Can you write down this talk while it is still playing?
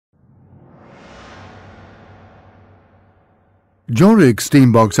Giorik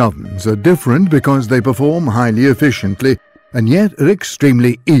steambox ovens are different because they perform highly efficiently and yet are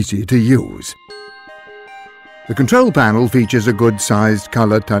extremely easy to use. The control panel features a good-sized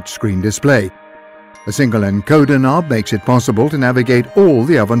colour touchscreen display. A single encoder knob makes it possible to navigate all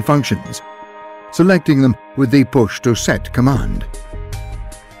the oven functions, selecting them with the push-to-set command.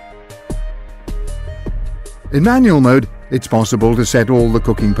 In manual mode, it's possible to set all the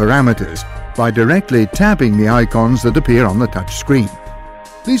cooking parameters by directly tapping the icons that appear on the touch screen.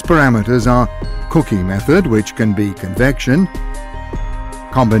 These parameters are cooking method, which can be convection,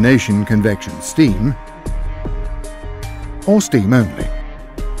 combination convection-steam, or steam only.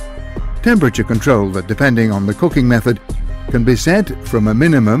 Temperature control that, depending on the cooking method, can be set from a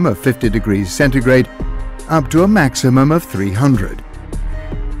minimum of 50 degrees centigrade up to a maximum of 300.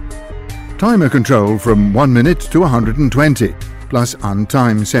 Timer control from 1 minute to 120, plus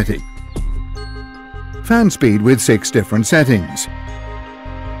untime setting. Fan speed with 6 different settings.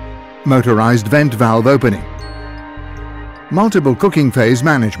 Motorized vent valve opening. Multiple cooking phase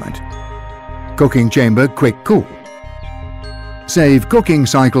management. Cooking chamber quick cool. Save cooking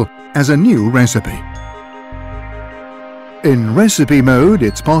cycle as a new recipe. In recipe mode,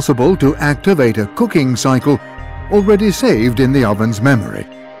 it's possible to activate a cooking cycle already saved in the oven's memory,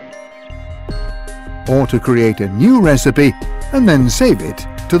 or to create a new recipe and then save it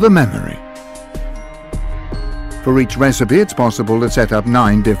to the memory. For each recipe, it's possible to set up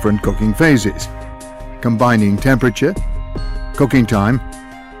 9 different cooking phases, combining temperature, cooking time,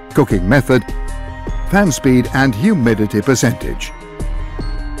 cooking method, fan speed and humidity percentage.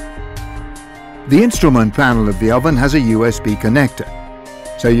 The instrument panel of the oven has a USB connector,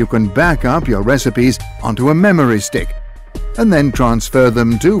 so you can back up your recipes onto a memory stick and then transfer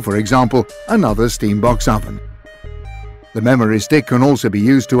them to, for example, another steambox oven. The memory stick can also be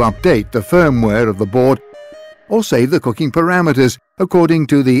used to update the firmware of the board or save the cooking parameters according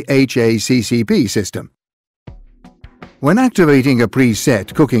to the HACCP system. When activating a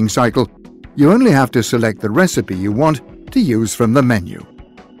preset cooking cycle, you only have to select the recipe you want to use from the menu.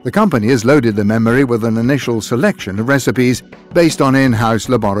 The company has loaded the memory with an initial selection of recipes based on in-house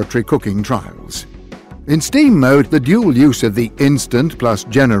laboratory cooking trials. In steam mode, the dual use of the instant plus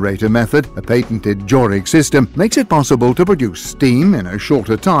generator method, a patented Giorik system, makes it possible to produce steam in a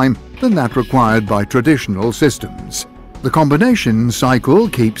shorter time than that required by traditional systems. The combination cycle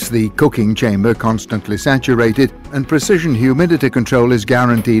keeps the cooking chamber constantly saturated, and precision humidity control is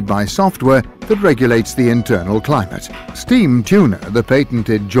guaranteed by software that regulates the internal climate. Steam Tuner, the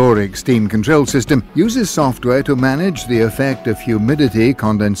patented Giorik steam control system, uses software to manage the effect of humidity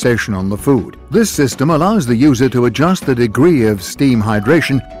condensation on the food. This system allows the user to adjust the degree of steam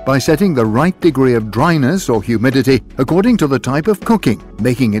hydration by setting the right degree of dryness or humidity according to the type of cooking,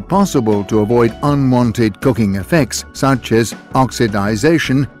 making it possible to avoid unwanted cooking effects such as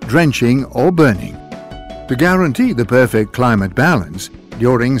oxidization, drenching or burning. To guarantee the perfect climate balance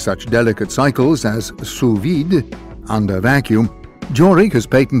during such delicate cycles as sous vide, under vacuum, Giorik has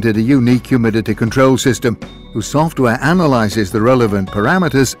patented a unique humidity control system whose software analyzes the relevant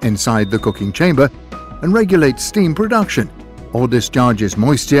parameters inside the cooking chamber and regulates steam production or discharges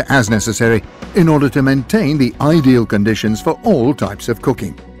moisture as necessary in order to maintain the ideal conditions for all types of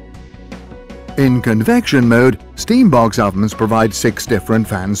cooking. In convection mode, steambox ovens provide 6 different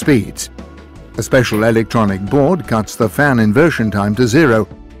fan speeds. A special electronic board cuts the fan inversion time to 0,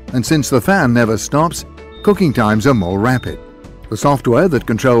 and since the fan never stops, cooking times are more rapid. The software that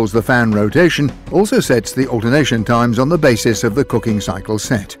controls the fan rotation also sets the alternation times on the basis of the cooking cycle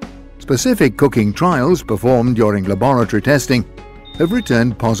set. Specific cooking trials performed during laboratory testing have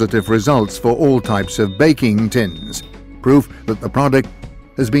returned positive results for all types of baking tins, proof that the product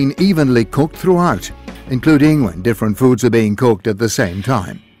has been evenly cooked throughout, including when different foods are being cooked at the same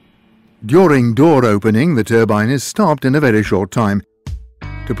time. During door opening, the turbine is stopped in a very short time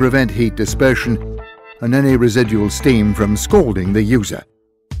to prevent heat dispersion and any residual steam from scalding the user.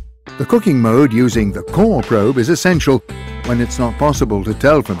 The cooking mode using the core probe is essential when it's not possible to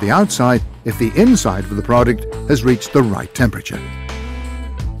tell from the outside if the inside of the product has reached the right temperature.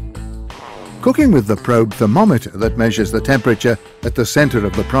 Cooking with the probe thermometer that measures the temperature at the center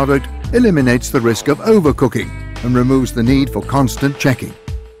of the product eliminates the risk of overcooking and removes the need for constant checking.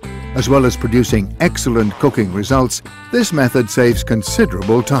 As well as producing excellent cooking results, this method saves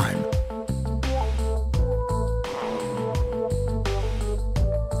considerable time.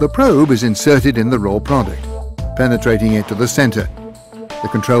 The probe is inserted in the raw product, penetrating it to the center. The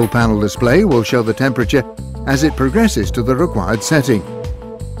control panel display will show the temperature as it progresses to the required setting.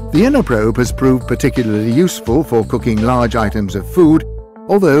 The inner probe has proved particularly useful for cooking large items of food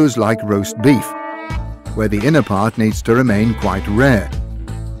or those like roast beef. where the inner part needs to remain quite rare,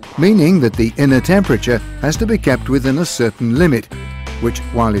 meaning that the inner temperature has to be kept within a certain limit, which,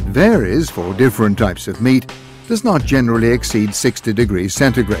 while it varies for different types of meat, does not generally exceed 60 degrees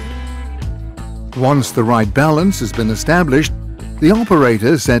centigrade. Once the right balance has been established, the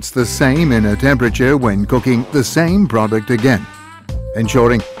operator sets the same inner temperature when cooking the same product again,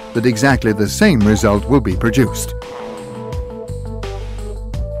 ensuring that exactly the same result will be produced.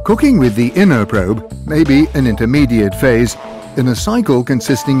 Cooking with the inner probe may be an intermediate phase in a cycle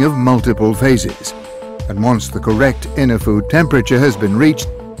consisting of multiple phases, and once the correct inner food temperature has been reached,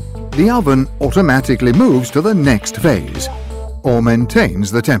 the oven automatically moves to the next phase, or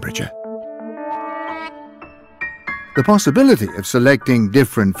maintains the temperature. The possibility of selecting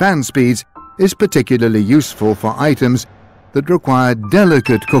different fan speeds is particularly useful for items that require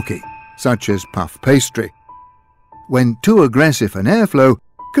delicate cooking, such as puff pastry, when too aggressive an airflow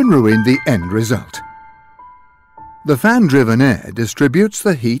can ruin the end result. The fan-driven air distributes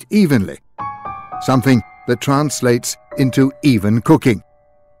the heat evenly, something that translates into even cooking,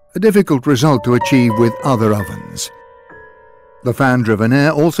 a difficult result to achieve with other ovens. The fan-driven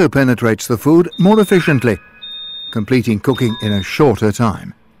air also penetrates the food more efficiently, completing cooking in a shorter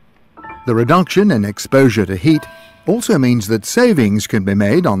time. The reduction in exposure to heat also means that savings can be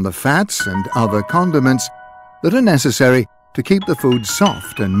made on the fats and other condiments that are necessary to keep the food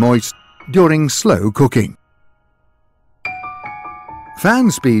soft and moist during slow cooking.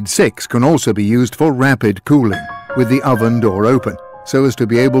 Fan speed 6 can also be used for rapid cooling, with the oven door open, so as to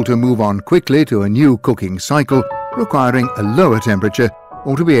be able to move on quickly to a new cooking cycle requiring a lower temperature,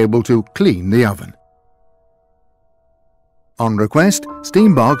 or to be able to clean the oven. On request,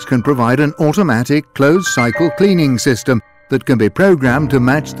 Steambox can provide an automatic closed-cycle cleaning system that can be programmed to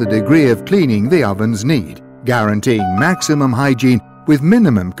match the degree of cleaning the ovens need, guaranteeing maximum hygiene with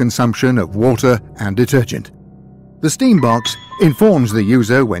minimum consumption of water and detergent. The Steambox informs the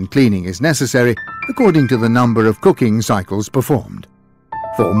user when cleaning is necessary according to the number of cooking cycles performed.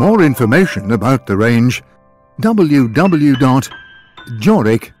 For more information about the range,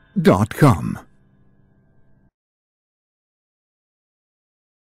 www.giorik.com.